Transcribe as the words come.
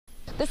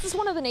This is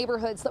one of the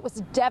neighborhoods that was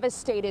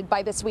devastated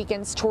by this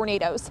weekend's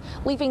tornadoes,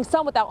 leaving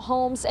some without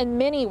homes and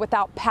many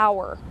without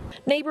power.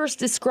 Neighbors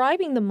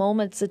describing the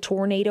moments the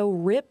tornado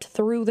ripped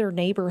through their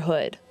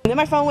neighborhood. And then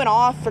my phone went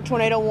off for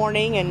tornado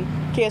warning, and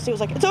KSC was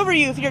like, "It's over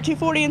you if you're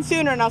 240 and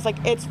sooner." And I was like,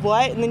 "It's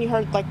what?" And then you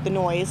heard like the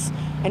noise,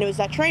 and it was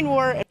that train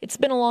war. It's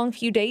been a long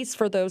few days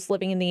for those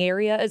living in the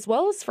area, as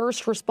well as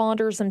first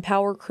responders and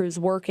power crews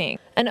working.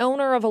 An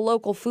owner of a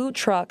local food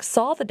truck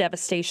saw the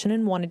devastation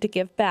and wanted to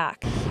give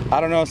back. I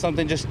don't know,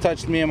 something just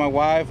touched me and my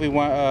wife.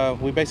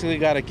 We basically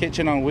got a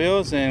kitchen on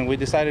wheels, and we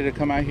decided to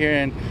come out here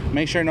and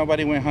make sure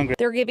nobody went hungry.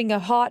 They're giving a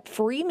hot,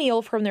 free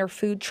meal from their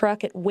food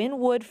truck at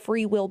Wynwood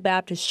Free Will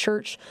Baptist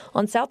Church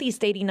on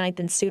Southeast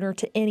 89th and Sooner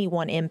to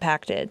anyone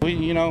impacted.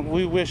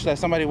 We wish that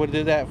somebody would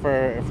do that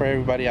for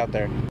everybody out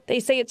there. They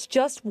say it's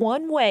just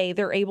one way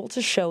they're able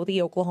to show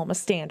the Oklahoma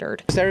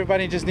standard.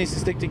 Everybody just needs to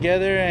stick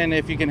together, and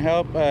if you can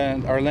help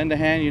or lend a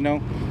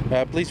hand,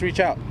 please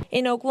reach out.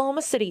 In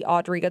Oklahoma City,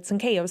 Audrey Goodson,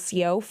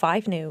 KOCO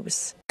 5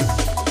 News.